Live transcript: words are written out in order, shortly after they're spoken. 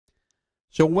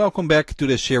So welcome back to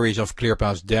this series of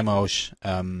ClearPass demos.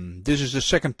 This is the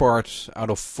second part out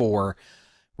of 4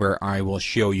 where I will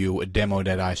show you a demo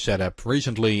that I set up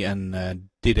recently and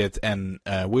did it, and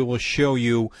we will show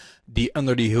you the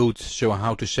under the hood, so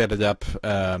how to set it up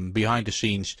behind the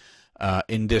scenes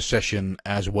in this session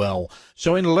as well.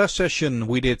 So in the last session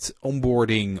we did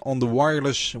onboarding on the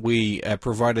wireless. We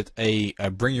provided a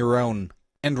bring your own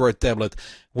Android tablet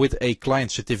with a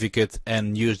client certificate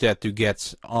and use that to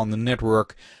get on the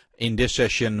network. In this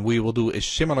session we will do a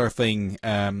similar thing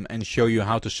and show you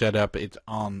how to set up it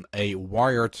on a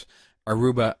wired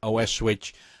Aruba OS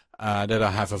switch that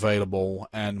I have available,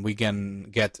 and we can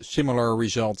get similar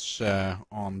results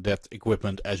on that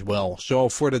equipment as well. So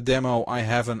for the demo I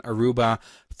have an Aruba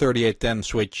 3810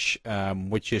 switch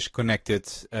which is connected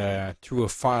through a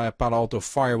Palo Alto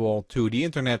firewall to the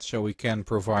internet, so we can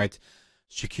provide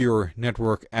secure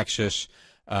network access.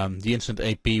 The instant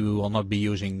AP, we will not be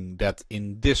using that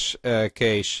in this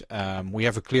case. We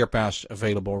have a ClearPass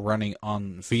available running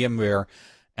on VMware,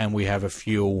 and we have a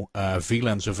few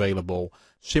VLANs available,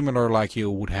 similar like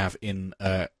you would have in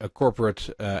a corporate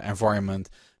environment.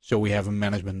 So we have a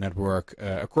management network,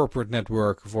 a corporate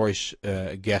network, voice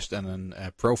guest, and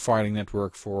a profiling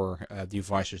network for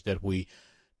devices that we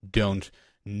don't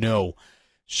know.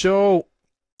 So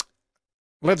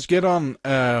let's get on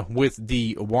with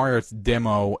the wired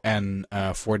demo, and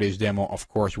for this demo of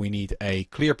course we need a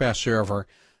ClearPass server.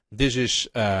 This is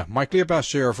my ClearPass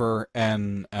server,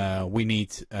 and we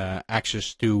need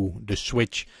access to the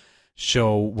switch.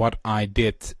 So what I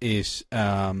did is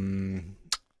that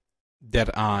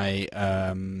I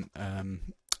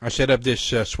set up this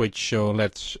switch, so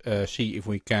let's see if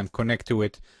we can connect to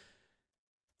it.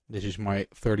 This is my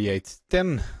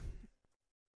 3810.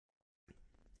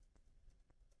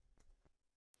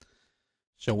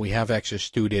 So we have access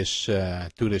to this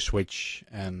switch,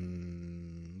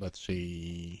 and let's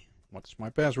see, what's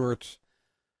my password?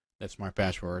 That's my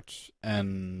password,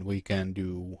 and we can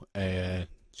do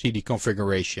CD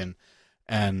configuration.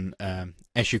 And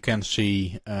as you can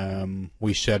see,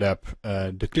 we set up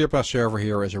the ClearPass server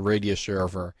here as a radius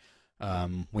server.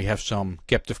 We have some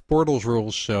captive portals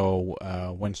rules, so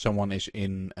when someone is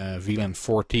in VLAN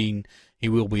 14, he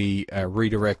will be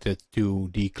redirected to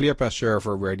the ClearPass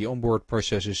server where the onboard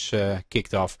process is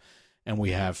kicked off, and we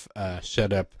have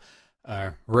set up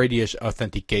radius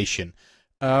authentication.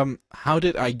 How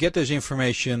did I get this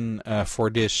information for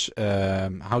this?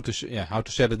 How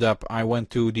to set it up? I went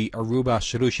to the Aruba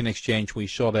Solution Exchange. We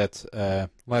saw that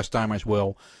last time as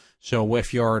well. So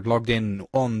if you're logged in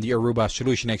on the Aruba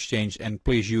Solution Exchange, and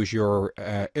please use your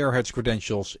Airheads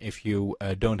credentials if you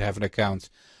don't have an account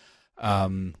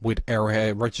with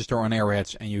Airhead, register on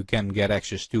Airheads, and you can get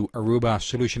access to Aruba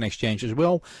Solution Exchange as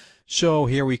well. So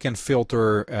here we can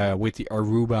filter with the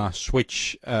Aruba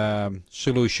switch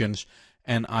solutions,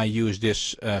 and I use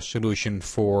this solution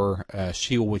for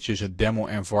Seal, which is a demo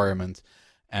environment,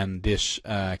 and this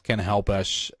can help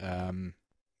us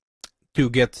to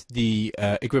get the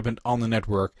equipment on the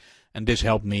network, and this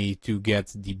helped me to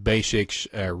get the basics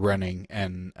running.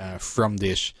 And from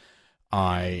this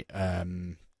I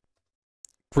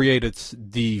created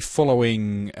the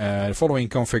following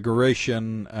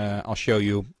configuration. I'll show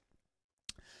you.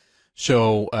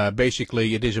 So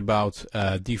basically it is about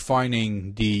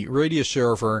defining the radius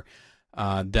server.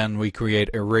 Then we create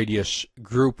a radius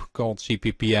group called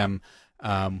CPPM.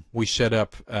 We set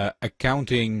up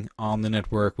accounting on the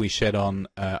network. We set on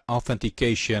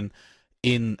authentication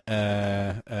in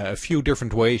a few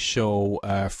different ways. So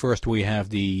first we have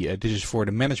the this is for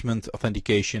the management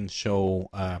authentication. So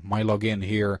my login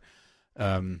here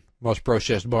was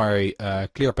processed by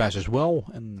ClearPass as well,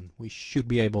 and we should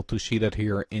be able to see that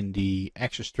here in the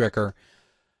access tracker.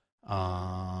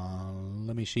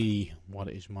 Let me see, what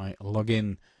is my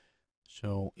login?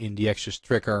 So in the access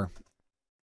tracker,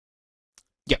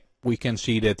 we can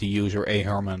see that the user A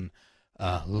Herman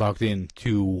logged in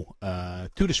to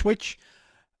the switch.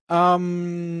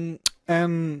 And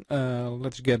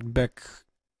let's get back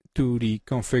to the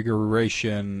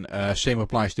configuration. Same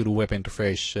applies to the web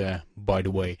interface, by the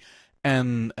way.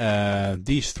 And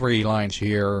these 3 lines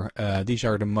here, these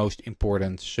are the most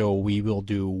important. So we will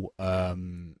do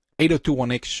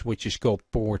 802.1x, which is called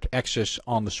port access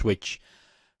on the switch.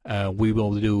 We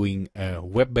will be doing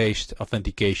web-based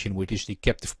authentication, which is the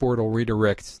captive portal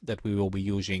redirect that we will be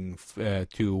using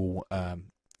to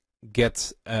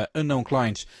get unknown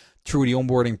clients through the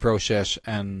onboarding process,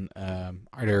 and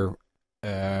either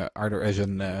as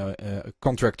a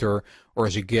contractor or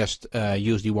as a guest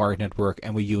use the wired network.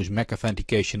 And we use MAC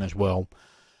authentication as well,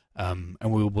 and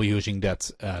we will be using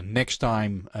that next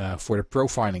time for the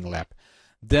profiling lab.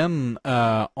 Then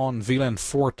on VLAN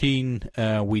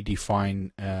 14 we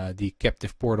define the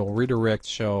captive portal redirect,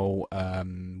 so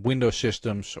Windows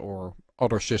systems or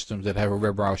other systems that have a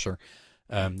web browser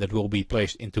that will be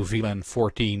placed into VLAN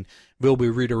 14 will be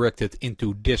redirected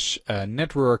into this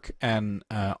network, and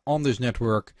on this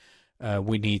network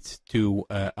we need to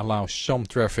allow some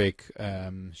traffic,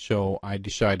 so I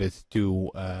decided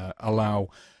to allow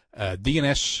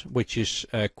DNS, which is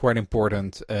quite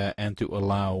important, and to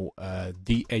allow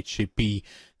DHCP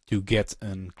to get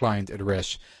a client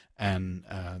address, and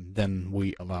then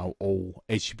we allow all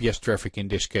HTTPS traffic in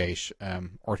this case,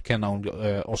 or it can only,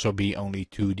 also be only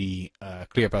to the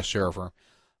ClearPass server,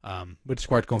 but it's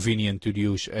quite convenient to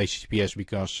use HTTPS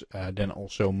because then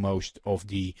also most of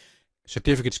the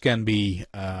certificates can be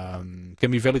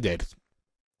validated.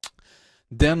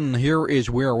 Then here is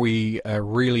where we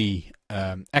really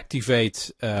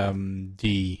activate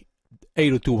the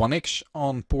 802.1x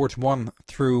on ports 1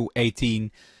 through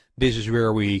 18. This is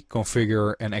where we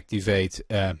configure and activate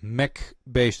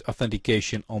MAC-based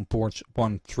authentication on ports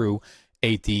 1 through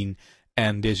 18,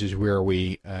 and this is where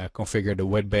we configure the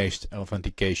web-based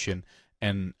authentication,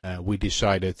 and we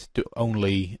decided to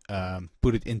only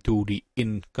put it into the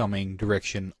incoming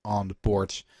direction on the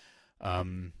ports,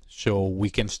 so we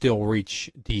can still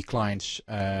reach the clients,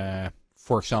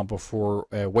 for example for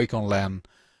Wake on LAN,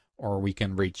 or we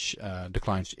can reach the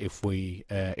clients if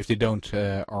they don't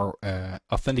are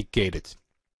authenticated.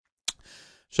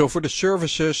 So for the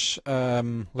services,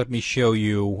 let me show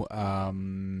you.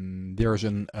 There's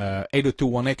an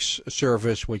 802.1x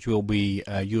service which will be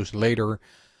used later,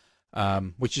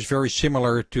 which is very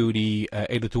similar to the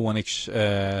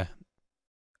 802.1x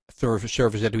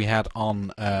service that we had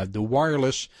on the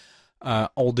wireless,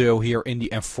 although here in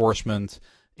the enforcement,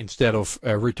 instead of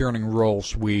returning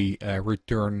roles, we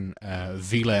return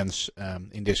VLANs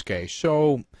in this case.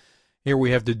 So here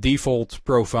we have the default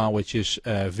profile, which is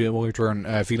will return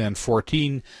VLAN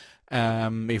 14.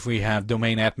 If we have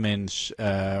domain admins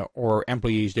or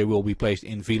employees, they will be placed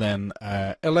in VLAN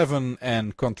 11,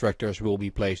 and contractors will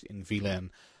be placed in VLAN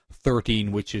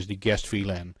 13, which is the guest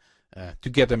VLAN, to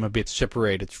get them a bit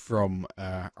separated from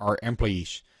our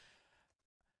employees.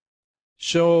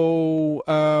 So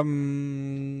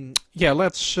yeah,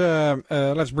 let's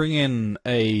bring in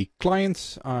a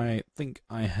client. I think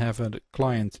I have a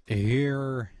client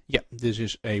here. Yeah, this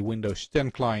is a Windows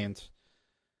 10 client.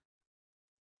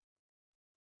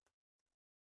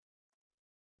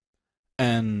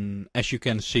 And as you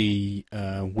can see,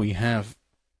 we have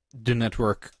the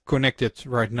network connected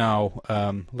right now.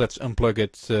 Let's unplug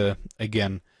it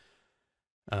again.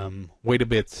 Wait a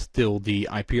bit till the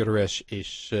IP address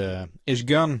is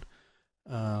gone.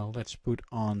 Let's put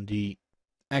on the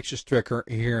access tracker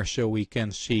here so we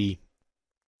can see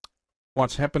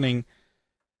what's happening,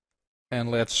 and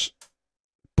let's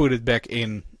put it back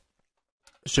in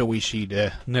so we see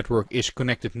the network is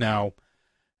connected now.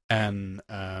 And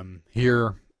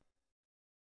here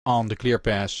on the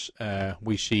ClearPass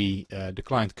we see the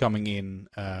client coming in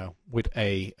with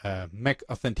a MAC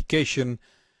authentication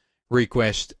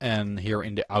request, and here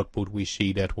in the output we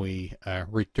see that we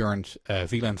returned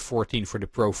VLAN 14 for the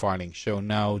profiling. So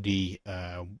now the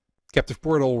captive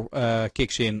portal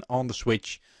kicks in on the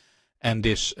switch, and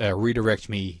this redirects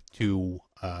me to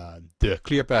the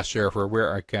ClearPass server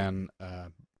where I can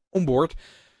onboard.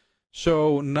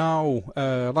 So now,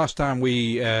 last time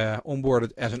we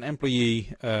onboarded as an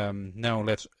employee, now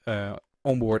let's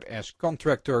onboard as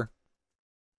contractor.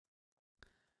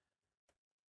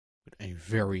 With a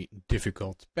very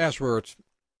difficult password,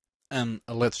 and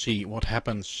let's see what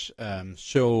happens.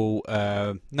 So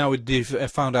now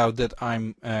it found out that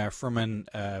I'm from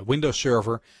a Windows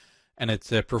server, and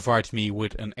it provides me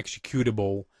with an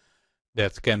executable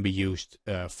that can be used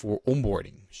for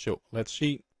onboarding. So let's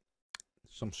see.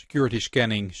 Some security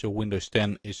scanning. So Windows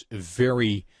 10 is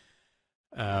very,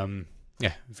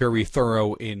 very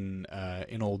thorough in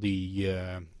all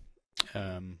the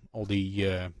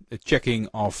checking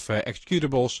of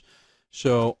executables.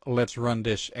 So let's run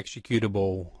this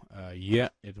executable. Yeah,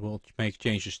 it will make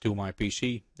changes to my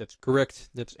PC. That's correct.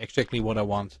 That's exactly what I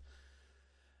want.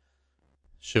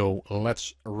 So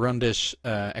let's run this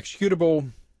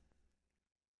executable.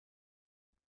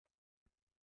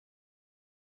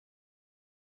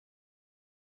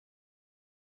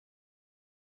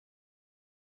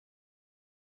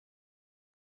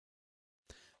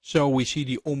 So we see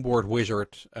the onboard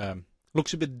wizard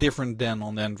looks a bit different than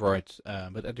on Android,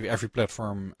 but every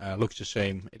platform looks the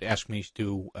same. It asks me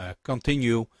to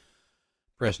continue,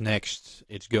 press next.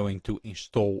 It's going to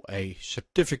install a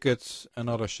certificate,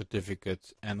 another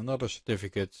certificate, and another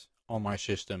certificate on my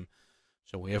system.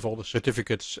 So we have all the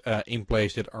certificates in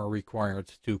place that are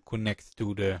required to connect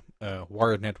to the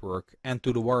wired network and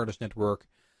to the wireless network.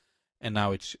 And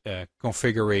now it's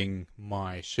configuring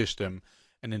my system.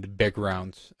 And in the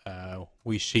background,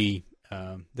 we see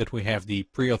that we have the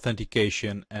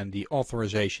pre-authentication and the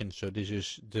authorization. So this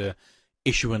is the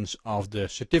issuance of the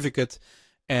certificate.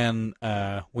 And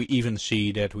we even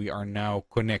see that we are now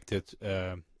connected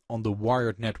on the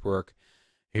wired network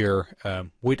here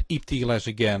with ETLS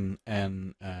again.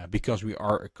 And because we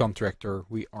are a contractor,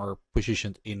 we are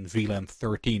positioned in VLAN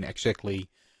 13, exactly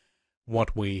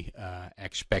what we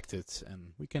expected.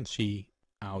 And we can see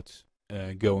out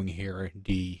going here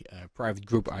the private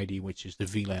group ID, which is the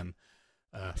VLAN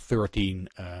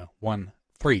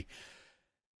 1313.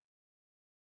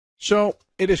 So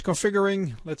it is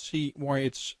configuring. Let's see why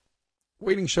it's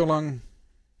waiting so long.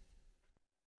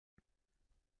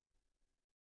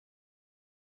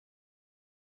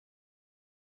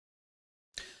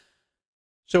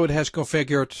 So it has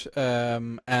configured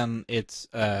and it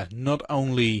not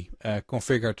only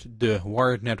configured the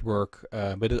wired network,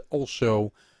 but it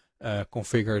also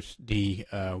configured the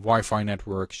Wi-Fi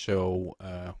network. So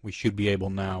we should be able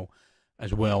now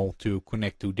as well to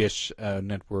connect to this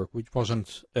network, which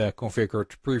wasn't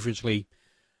configured previously.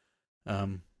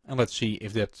 And let's see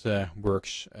if that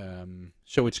works.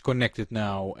 So it's connected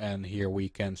now, and here we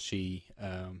can see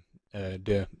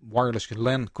the wireless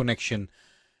LAN connection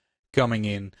coming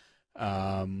in,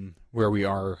 where we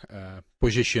are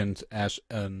positioned as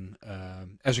a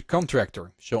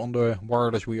contractor. So on the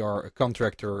wireless we are a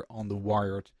contractor, on the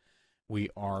wired we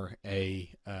are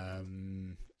a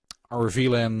our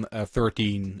VLAN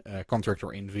 13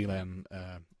 contractor in VLAN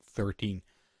 13.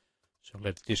 So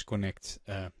let's disconnect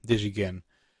this again.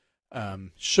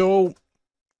 So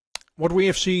what we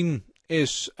have seen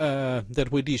is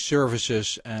that with these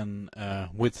services and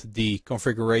with the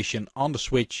configuration on the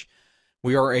switch,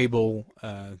 we are able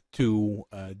to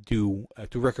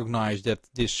recognize that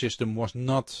this system was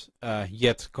not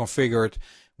yet configured.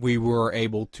 We were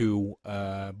able to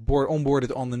onboard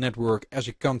it on the network as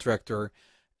a contractor,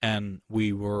 and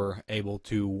we were able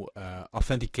to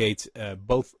authenticate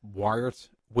both wired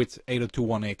with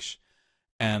 802.1x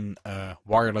and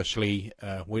wirelessly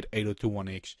with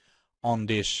 802.1x on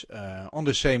this on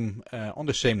the same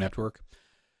network.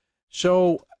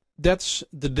 So that's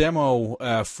the demo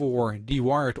for the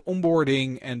wired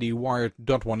onboarding and the wired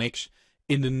 .1x.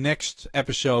 In the next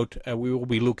episode, we will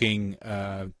be looking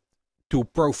to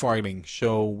profiling.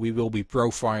 So we will be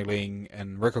profiling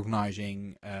and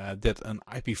recognizing that an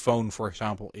IP phone, for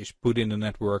example, is put in the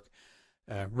network,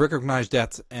 recognize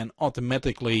that, and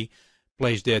automatically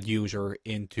place that user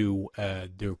into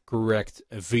the correct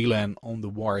VLAN on the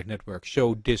wired network.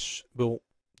 So this will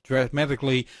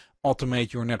dramatically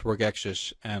automate your network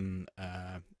access and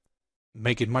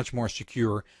make it much more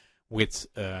secure with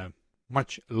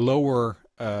much lower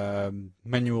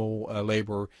manual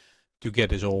labor to get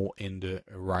this all in the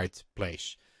right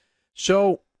place.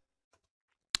 So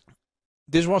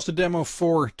this was the demo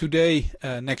for today.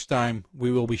 Next time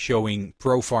we will be showing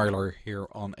Profiler here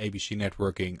on ABC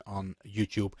Networking on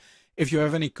YouTube. If you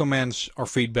have any comments or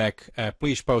feedback,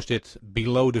 please post it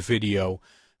below the video,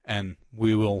 and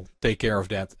we will take care of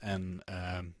that and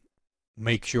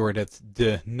make sure that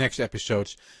the next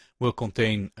episodes will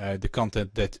contain the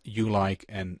content that you like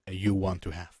and you want to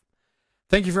have.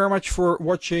 Thank you very much for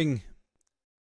watching